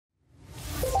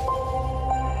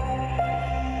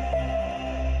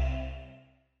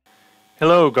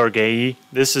Hello, Gargei.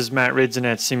 This is Matt Ridson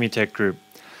at Simitech Group.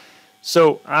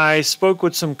 So I spoke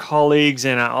with some colleagues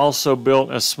and I also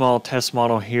built a small test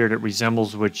model here that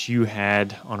resembles what you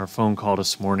had on our phone call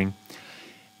this morning.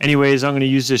 Anyways, I'm going to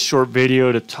use this short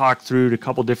video to talk through a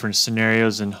couple different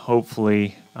scenarios and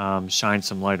hopefully shine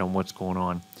some light on what's going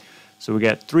on. So we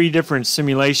got three different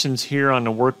simulations here on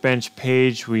the workbench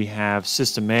page. We have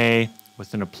System A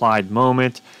with an applied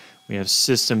moment. We have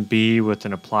System B with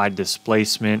an applied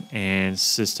displacement and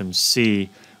System C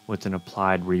with an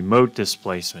applied remote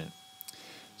displacement.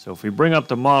 So if we bring up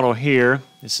the model here,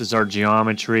 this is our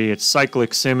geometry. It's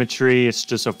cyclic symmetry. It's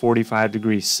just a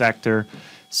 45-degree sector,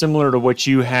 similar to what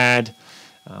you had.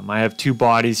 I have two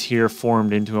bodies here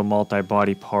formed into a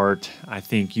multi-body part. I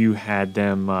think you had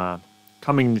them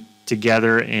coming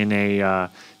together in a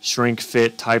shrink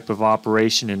fit type of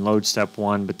operation in load step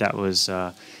 1, but that was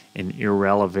an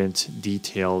irrelevant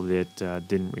detail that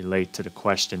didn't relate to the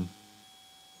question.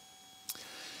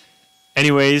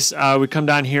 Anyways, we come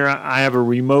down here. I have a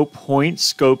remote point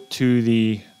scoped to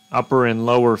the upper and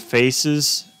lower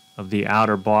faces of the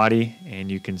outer body, and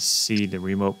you can see the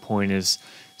remote point is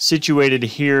situated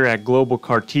here at global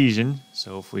Cartesian.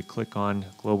 So if we click on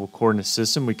global coordinate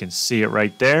system, we can see it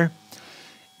right there.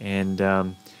 And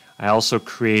I also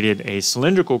created a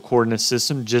cylindrical coordinate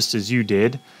system just as you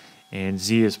did. And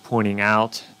Z is pointing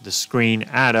out the screen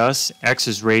at us, X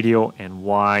is radial, and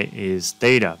Y is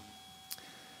theta.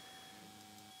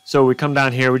 So we come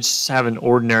down here, we just have an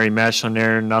ordinary mesh on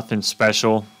there, nothing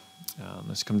special.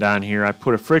 Let's come down here. I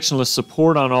put a frictionless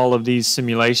support on all of these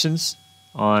simulations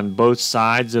on both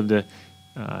sides of the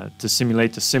to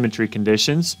simulate the symmetry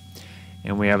conditions.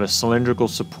 And we have a cylindrical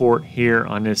support here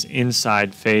on this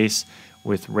inside face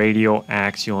with radial,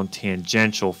 axial, and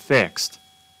tangential fixed.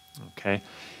 Okay.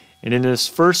 And in this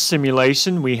first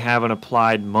simulation, we have an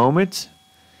applied moment.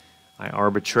 I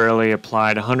arbitrarily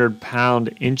applied 100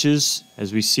 pound-inches,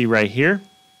 as we see right here,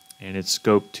 and it's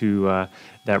scoped to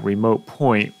that remote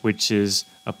point, which is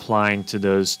applying to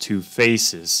those two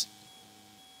faces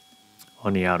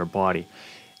on the outer body.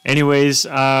 Anyways,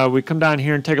 we come down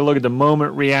here and take a look at the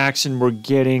moment reaction. We're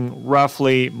getting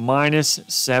roughly minus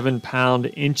 7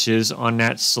 pound-inches on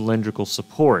that cylindrical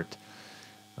support.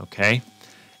 Okay.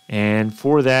 And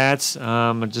for that,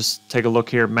 I'll just take a look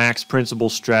here at max principal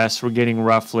stress. We're getting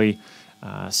roughly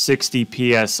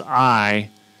 60 psi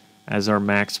as our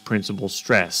max principal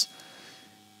stress.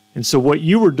 And so what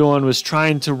you were doing was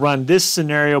trying to run this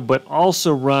scenario, but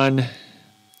also run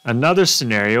another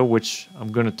scenario, which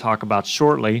I'm going to talk about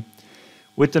shortly,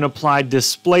 with an applied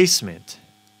displacement.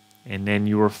 And then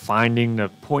you were finding the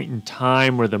point in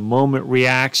time where the moment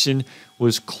reaction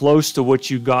was close to what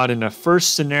you got in the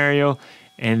first scenario,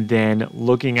 and then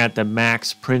looking at the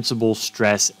max principal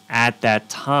stress at that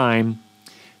time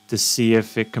to see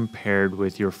if it compared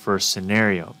with your first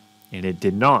scenario. And it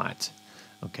did not.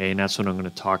 Okay, and that's what I'm going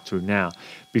to talk through now.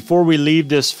 Before we leave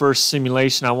this first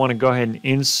simulation, I want to go ahead and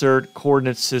insert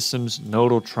coordinate systems,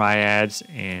 nodal triads,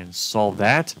 and solve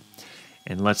that.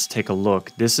 And let's take a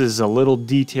look. This is a little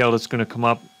detail that's going to come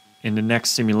up in the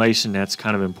next simulation that's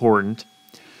kind of important.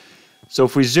 So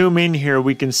if we zoom in here,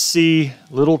 we can see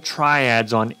little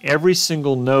triads on every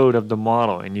single node of the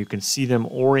model, and you can see them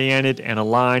oriented and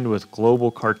aligned with global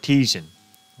Cartesian.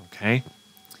 Okay?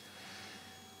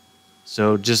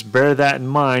 So just bear that in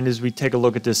mind as we take a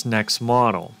look at this next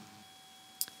model.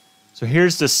 So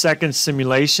here's the second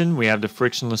simulation. We have the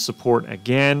frictionless support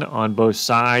again on both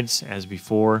sides as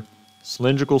before.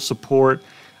 Cylindrical support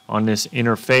on this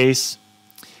interface.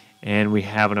 And we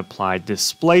have an applied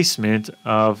displacement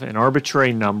of an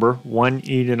arbitrary number,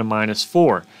 1e to the minus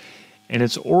 4. And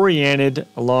it's oriented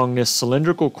along this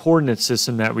cylindrical coordinate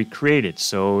system that we created.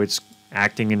 So it's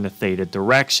acting in the theta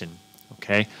direction.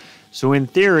 Okay? So in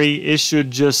theory, it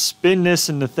should just spin this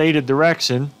in the theta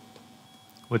direction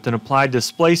with an applied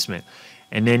displacement.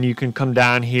 And then you can come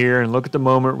down here and look at the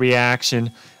moment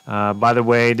reaction. By the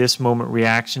way, this moment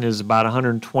reaction is about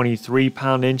 123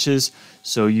 pound-inches.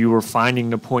 So you were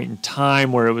finding the point in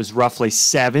time where it was roughly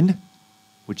 7,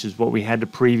 which is what we had in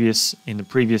the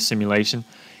previous simulation.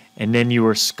 And then you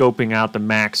were scoping out the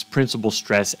max principal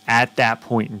stress at that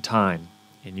point in time.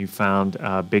 And you found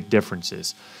big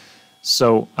differences.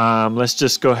 So let's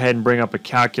just go ahead and bring up a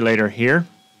calculator here.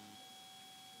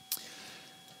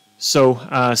 So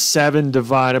 7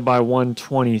 divided by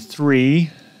 123,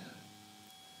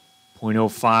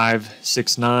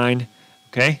 0.0569.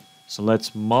 Okay, so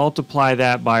let's multiply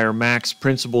that by our max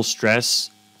principal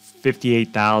stress,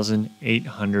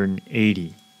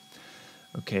 58,880.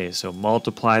 Okay, so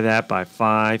multiply that by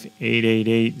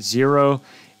 58880,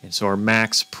 and so our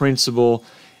max principal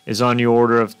is on the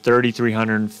order of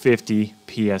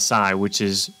 3,350 psi, which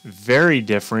is very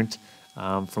different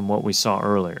from what we saw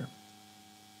earlier.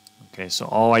 Okay, so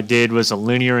all I did was a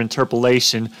linear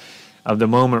interpolation of the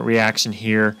moment reaction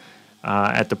here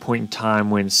at the point in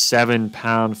time when 7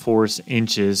 pound-force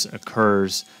inches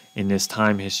occurs in this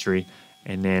time history,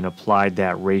 and then applied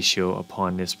that ratio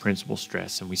upon this principal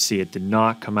stress. And we see it did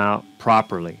not come out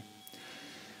properly.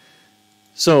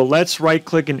 So let's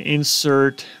right-click and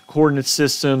insert coordinate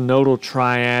system, nodal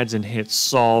triads, and hit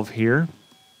solve here.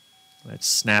 Let's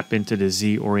snap into the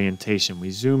Z orientation.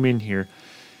 We zoom in here.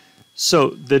 So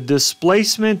the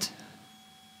displacement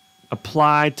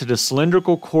applied to the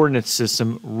cylindrical coordinate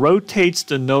system rotates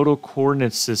the nodal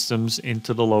coordinate systems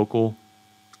into the local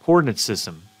coordinate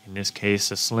system, in this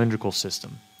case a cylindrical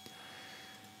system.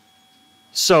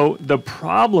 So the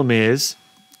problem is,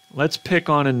 let's pick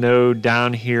on a node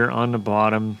down here on the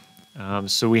bottom.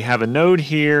 So we have a node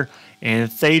here,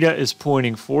 and theta is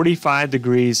pointing 45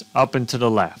 degrees up and to the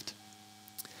left.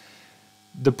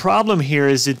 The problem here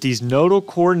is that these nodal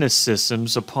coordinate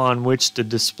systems upon which the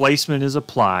displacement is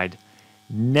applied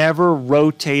never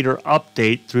rotate or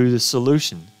update through the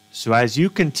solution. So as you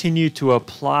continue to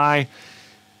apply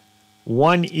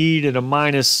 1e to the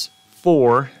minus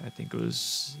 4, I think it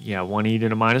was, 1e to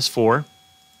the minus 4,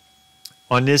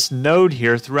 on this node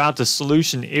here throughout the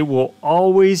solution, it will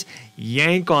always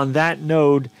yank on that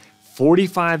node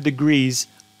 45 degrees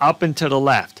up and to the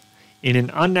left in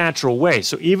an unnatural way.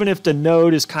 So even if the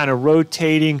node is kind of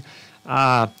rotating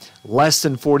less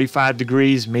than 45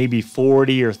 degrees, maybe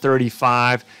 40 or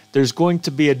 35, there's going to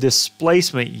be a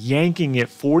displacement yanking it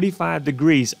 45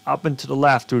 degrees up and to the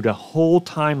left through the whole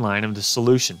timeline of the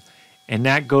solution. And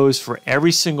that goes for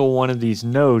every single one of these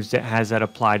nodes that has that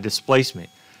applied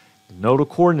displacement. The nodal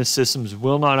coordinate systems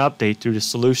will not update through the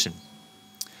solution.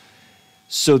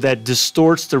 So that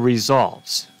distorts the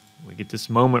results. We get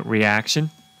this moment reaction.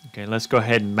 Okay, let's go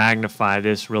ahead and magnify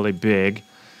this really big.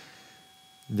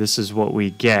 This is what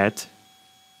we get.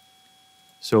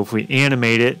 So if we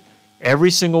animate it,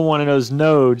 every single one of those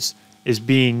nodes is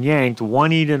being yanked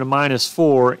 1e to the minus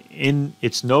 4 in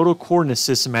its nodal coordinate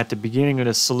system at the beginning of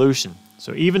the solution.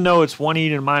 So even though it's 1e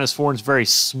to the minus 4 and it's very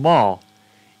small,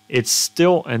 it's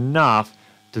still enough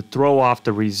to throw off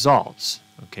the results,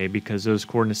 okay, because those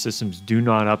coordinate systems do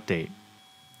not update.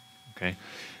 Okay.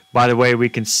 By the way, we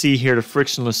can see here the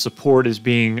frictionless support is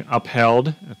being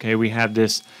upheld. Okay, we have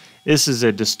this. This is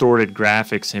a distorted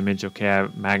graphics image. Okay, I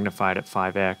magnified at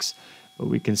 5x. But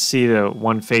we can see the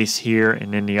one face here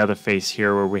and then the other face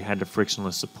here where we had the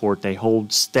frictionless support. They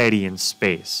hold steady in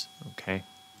space. Okay.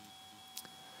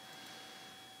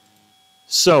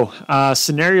 So,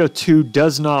 scenario 2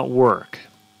 does not work.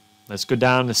 Let's go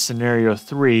down to scenario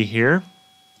 3 here.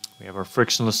 We have our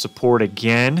frictionless support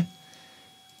again.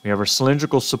 We have our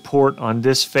cylindrical support on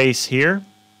this face here.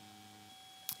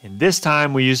 And this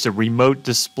time we used a remote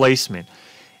displacement.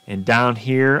 And down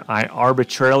here I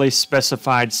arbitrarily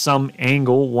specified some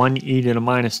angle, 1e to the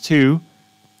minus 2.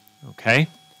 Okay,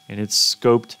 and it's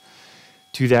scoped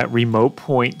to that remote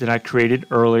point that I created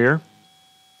earlier,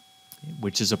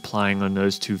 which is applying on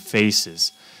those two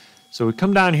faces. So we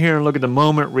come down here and look at the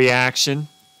moment reaction,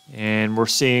 and we're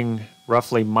seeing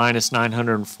roughly minus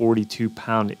 942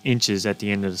 pound-inches at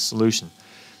the end of the solution.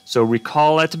 So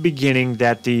recall at the beginning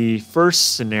that the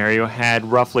first scenario had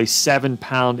roughly 7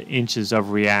 pound-inches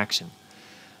of reaction.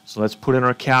 So let's put in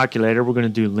our calculator. We're going to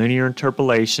do linear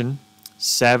interpolation,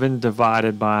 7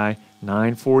 divided by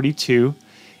 942,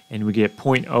 and we get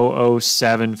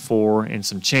 0.0074 and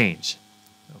some change.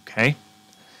 Okay,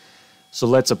 so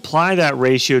let's apply that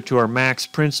ratio to our max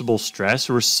principal stress.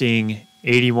 We're seeing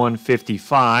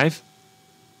 8155.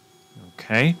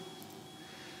 Okay,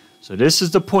 so this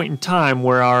is the point in time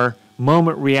where our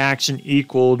moment reaction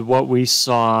equaled what we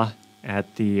saw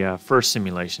at the first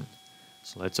simulation.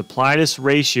 So let's apply this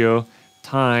ratio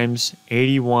times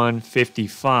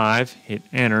 8155, hit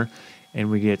enter,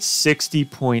 and we get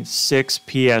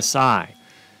 60.6 psi.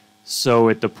 So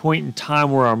at the point in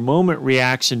time where our moment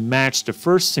reaction matched the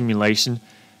first simulation,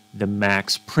 the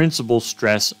max principal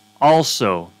stress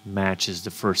also matches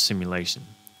the first simulation.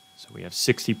 So we have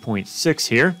 60.6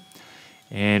 here,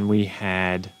 and we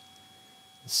had,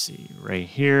 let's see, right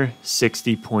here,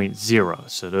 60.0.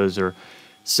 So those are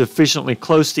sufficiently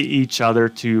close to each other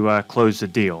to close the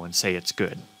deal and say it's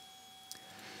good.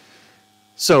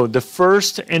 So the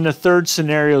first and the third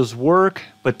scenarios work,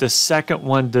 but the second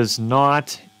one does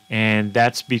not, and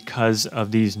that's because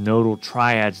of these nodal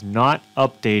triads not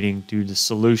updating through the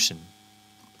solution.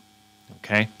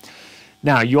 Okay.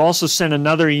 Now, you also sent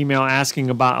another email asking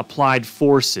about applied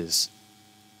forces.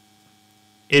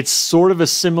 it's sort of a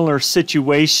similar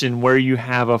situation where you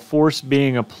have a force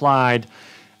being applied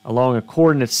along a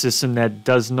coordinate system that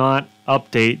does not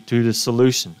update through the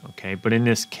solution. Okay, but in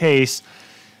this case,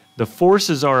 the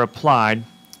forces are applied.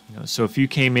 So if you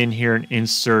came in here and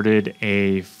inserted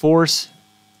a force,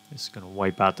 it's going to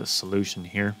wipe out the solution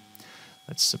here.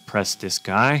 Let's suppress this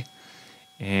guy,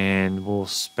 and we'll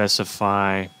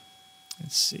specify,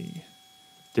 let's see,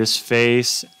 this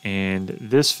face and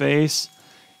this face,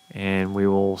 and we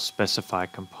will specify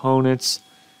components,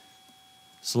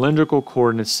 cylindrical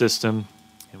coordinate system,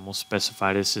 and we'll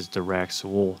specify this as direct. So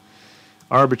we'll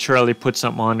arbitrarily put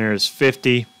something on there as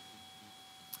 50,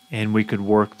 and we could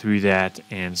work through that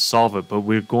and solve it. But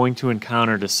we're going to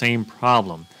encounter the same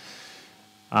problem.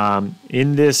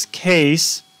 In this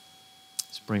case,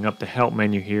 let's bring up the help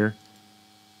menu here.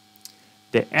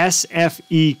 The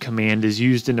SFE command is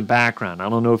used in the background. I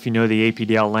don't know if you know the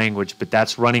APDL language, but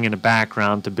that's running in the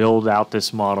background to build out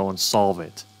this model and solve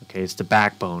it. Okay, it's the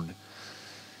backbone.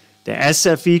 The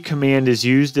SFE command is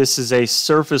used. This is a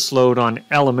surface load on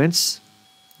elements.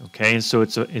 Okay, and so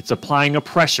it's applying a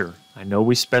pressure. I know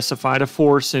we specified a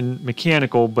force in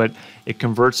mechanical, but it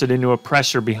converts it into a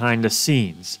pressure behind the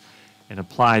scenes and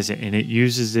applies it. And it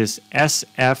uses this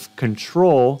SF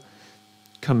control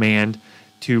command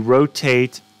to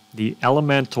rotate the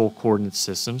elemental coordinate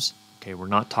systems. Okay, we're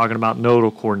not talking about nodal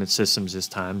coordinate systems this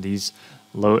time.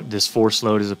 This force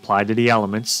load is applied to the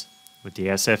elements with the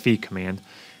SFE command.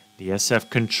 The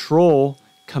SF control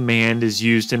command is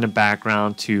used in the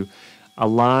background to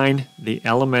align the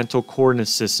elemental coordinate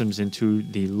systems into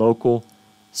the local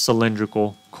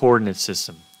cylindrical coordinate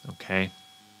system. Okay,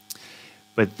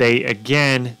 but they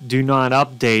again do not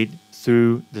update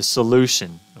through the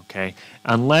solution. Okay,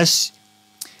 unless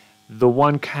the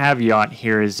one caveat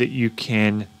here is that you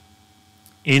can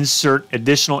insert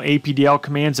additional APDL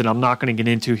commands, and I'm not going to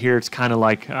get into here. It's kind of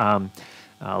like a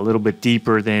little bit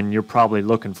deeper than you're probably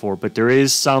looking for, but there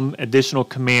is some additional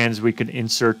commands we could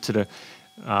insert to the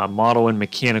model in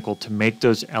mechanical to make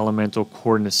those elemental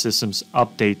coordinate systems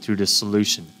update through the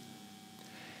solution.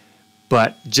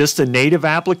 But just a native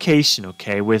application,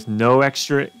 okay, with no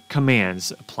extra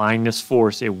commands applying this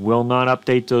force, it will not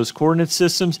update those coordinate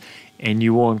systems, and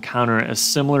you will encounter a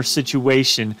similar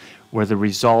situation where the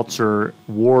results are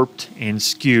warped and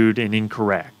skewed and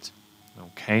incorrect.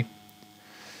 Okay?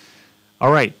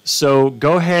 All right, so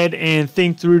go ahead and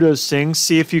think through those things.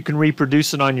 See if you can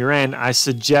reproduce it on your end. I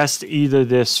suggest either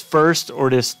this first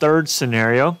or this third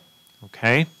scenario,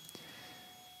 okay?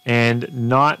 And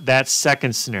not that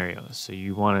second scenario. So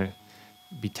you want to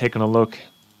be taking a look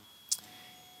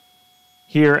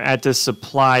here at this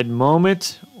applied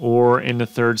moment, or in the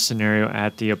third scenario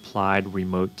at the applied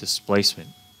remote displacement.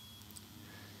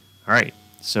 All right,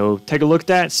 so take a look at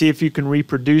that, see if you can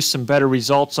reproduce some better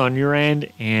results on your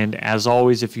end, and as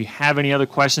always, if you have any other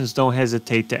questions, don't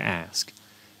hesitate to ask.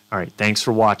 All right, thanks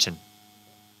for watching.